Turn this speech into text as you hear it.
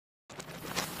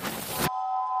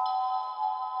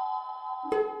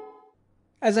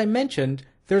As I mentioned,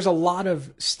 there's a lot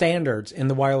of standards in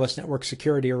the wireless network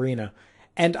security arena,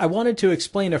 and I wanted to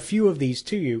explain a few of these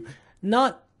to you,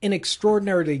 not in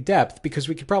extraordinary depth, because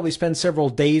we could probably spend several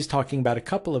days talking about a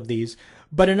couple of these,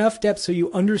 but enough depth so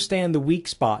you understand the weak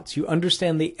spots, you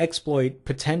understand the exploit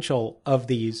potential of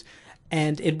these,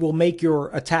 and it will make your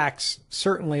attacks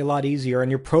certainly a lot easier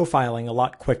and your profiling a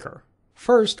lot quicker.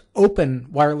 First, open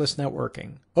wireless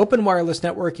networking. Open wireless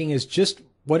networking is just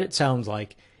what it sounds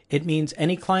like. It means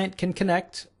any client can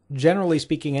connect. Generally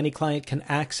speaking, any client can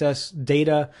access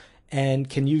data and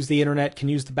can use the internet, can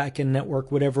use the backend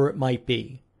network, whatever it might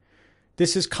be.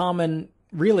 This is common,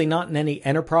 really not in any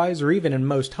enterprise or even in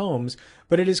most homes,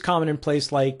 but it is common in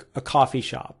places like a coffee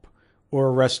shop or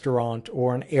a restaurant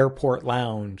or an airport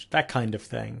lounge, that kind of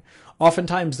thing.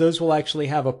 Oftentimes, those will actually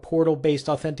have a portal-based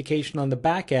authentication on the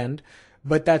back end,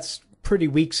 but that's pretty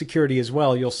weak security as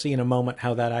well. You'll see in a moment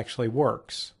how that actually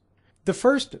works. The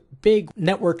first big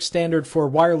network standard for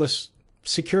wireless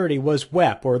security was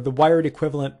WEP, or the Wired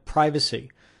Equivalent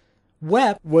Privacy.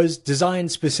 WEP was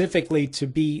designed specifically to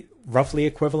be roughly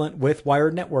equivalent with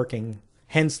wired networking,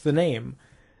 hence the name.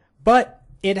 But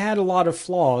it had a lot of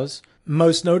flaws,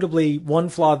 most notably one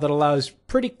flaw that allows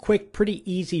pretty quick, pretty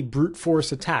easy brute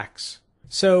force attacks.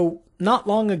 So not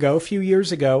long ago, a few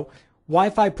years ago,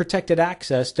 Wi-Fi Protected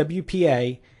Access,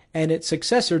 WPA, and its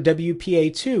successor,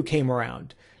 WPA2, came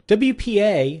around.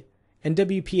 WPA and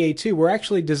WPA2 were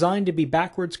actually designed to be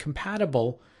backwards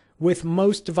compatible with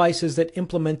most devices that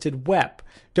implemented WEP.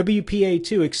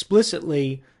 WPA2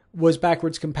 explicitly was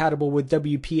backwards compatible with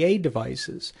WPA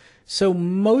devices. So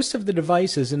most of the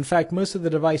devices, in fact, most of the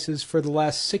devices for the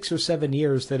last 6 or 7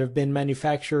 years that have been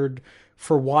manufactured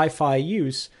for Wi-Fi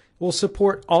use will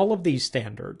support all of these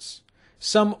standards.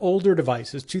 Some older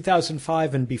devices,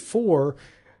 2005 and before,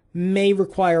 may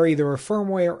require either a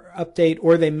firmware update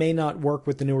or they may not work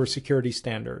with the newer security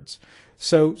standards.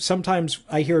 So sometimes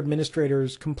I hear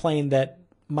administrators complain that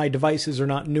my devices are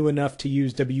not new enough to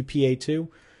use WPA2.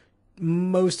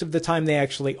 Most of the time they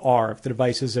actually are. If the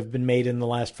devices have been made in the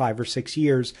last 5 or 6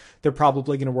 years, they're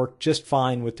probably going to work just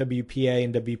fine with WPA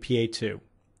and WPA2.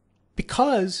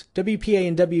 Because WPA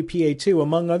and WPA2,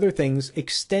 among other things,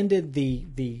 extended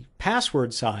the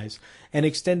password size and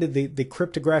extended the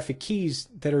cryptographic keys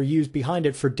that are used behind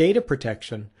it for data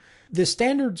protection, the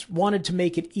standards wanted to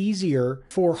make it easier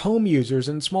for home users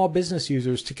and small business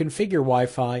users to configure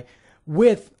Wi-Fi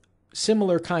with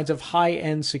similar kinds of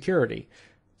high-end security.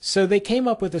 So they came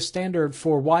up with a standard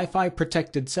for Wi-Fi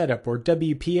Protected Setup, or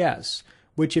WPS,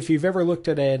 which if you've ever looked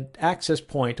at an access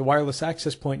point, a wireless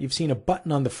access point, you've seen a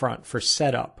button on the front for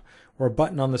setup or a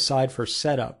button on the side for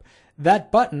setup.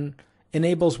 That button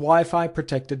enables Wi-Fi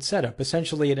Protected Setup.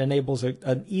 Essentially, it enables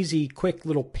an easy, quick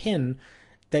little pin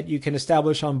that you can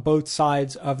establish on both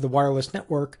sides of the wireless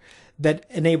network that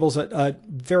enables a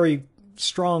very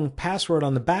strong password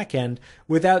on the back end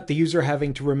without the user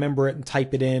having to remember it and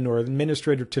type it in or the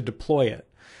administrator to deploy it.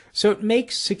 So it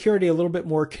makes security a little bit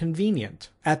more convenient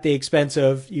at the expense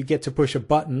of you get to push a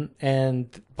button and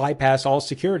bypass all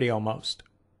security almost.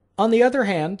 On the other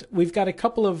hand, we've got a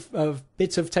couple of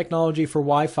bits of technology for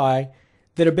Wi-Fi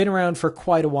that have been around for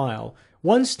quite a while.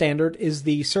 One standard is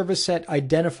the Service Set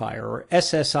Identifier, or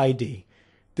SSID.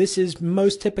 This is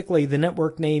most typically the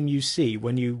network name you see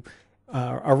when you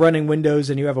are running Windows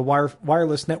and you have a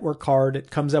wireless network card.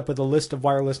 It comes up with a list of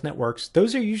wireless networks.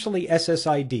 Those are usually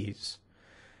SSIDs.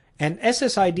 And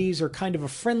SSIDs are kind of a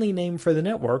friendly name for the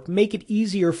network, make it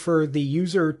easier for the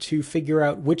user to figure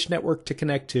out which network to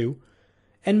connect to,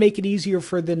 and make it easier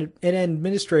for an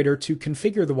administrator to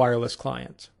configure the wireless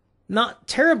client. Not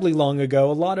terribly long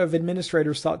ago, a lot of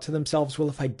administrators thought to themselves, well,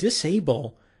 if I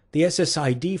disable the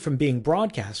SSID from being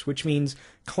broadcast, which means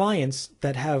clients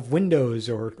that have Windows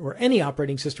or any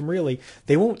operating system really,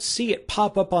 they won't see it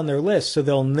pop up on their list, so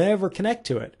they'll never connect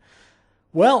to it.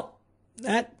 Well,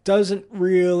 that doesn't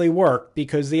really work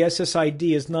because the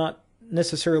SSID is not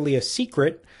necessarily a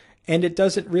secret and it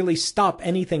doesn't really stop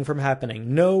anything from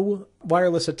happening. No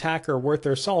wireless attacker worth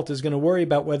their salt is going to worry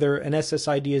about whether an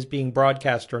SSID is being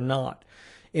broadcast or not.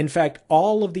 In fact,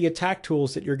 all of the attack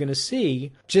tools that you're going to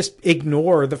see just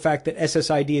ignore the fact that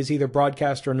SSID is either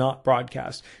broadcast or not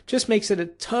broadcast. Just makes it a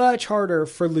touch harder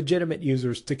for legitimate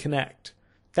users to connect.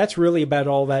 That's really about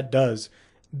all that does,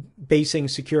 basing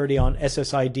security on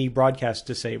SSID broadcast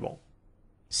disable.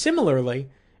 Similarly,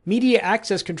 media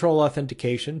access control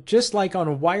authentication, just like on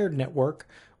a wired network,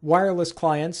 wireless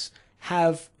clients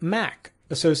have a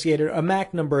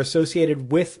MAC number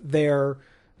associated with their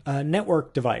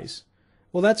network device.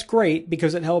 Well, that's great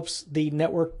because it helps the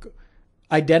network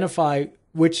identify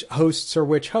which hosts are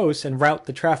which hosts and route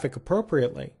the traffic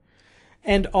appropriately.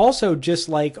 And also, just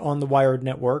like on the wired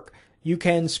network, you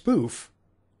can spoof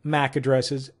MAC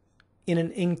addresses in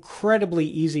an incredibly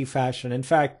easy fashion. In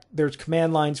fact, there's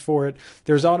command lines for it,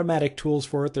 there's automatic tools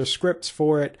for it, there's scripts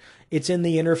for it, it's in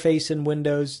the interface in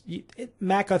Windows.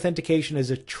 Mac authentication is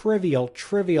a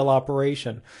trivial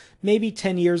operation. Maybe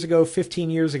 10 years ago, 15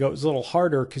 years ago, it was a little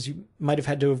harder because you might have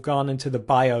had to have gone into the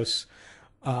BIOS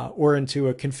or into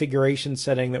a configuration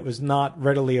setting that was not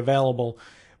readily available.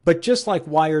 But just like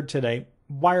wired today,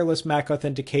 wireless Mac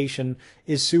authentication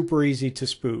is super easy to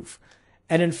spoof.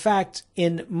 And in fact,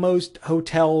 in most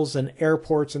hotels and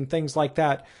airports and things like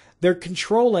that, they're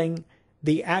controlling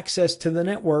the access to the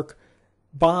network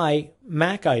by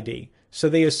Mac ID. So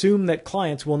they assume that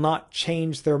clients will not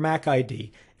change their Mac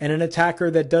ID. And an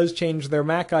attacker that does change their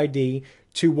Mac ID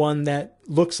to one that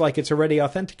looks like it's already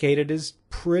authenticated is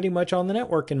pretty much on the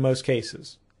network in most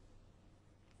cases.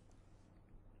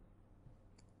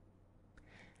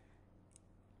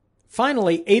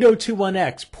 Finally,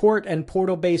 8021X, port and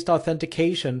portal-based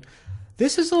authentication.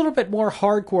 This is a little bit more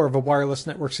hardcore of a wireless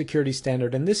network security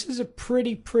standard, and this is a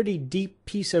pretty deep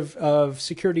piece of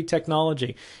security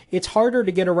technology. It's harder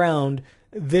to get around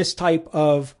this type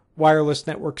of wireless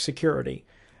network security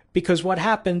because what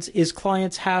happens is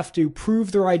clients have to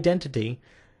prove their identity.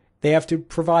 They have to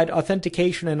provide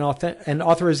authentication and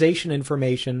authorization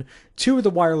information to the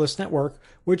wireless network,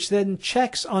 which then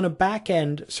checks on a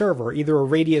back-end server, either a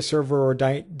radius server or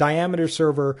diameter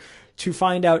server, to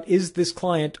find out is this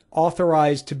client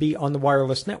authorized to be on the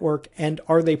wireless network and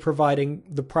are they providing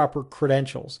the proper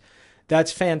credentials.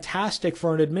 That's fantastic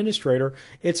for an administrator.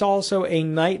 It's also a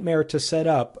nightmare to set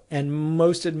up, and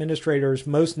most administrators,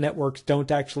 most networks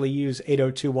don't actually use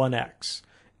 8021X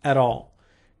at all,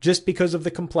 just because of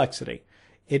the complexity.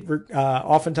 It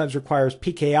oftentimes requires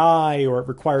PKI or it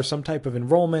requires some type of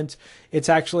enrollment. It's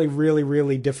actually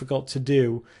really difficult to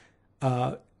do.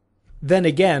 Then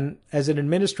again, as an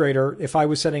administrator, if I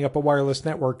was setting up a wireless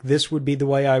network, this would be the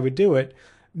way I would do it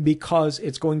because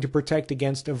it's going to protect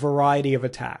against a variety of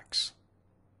attacks.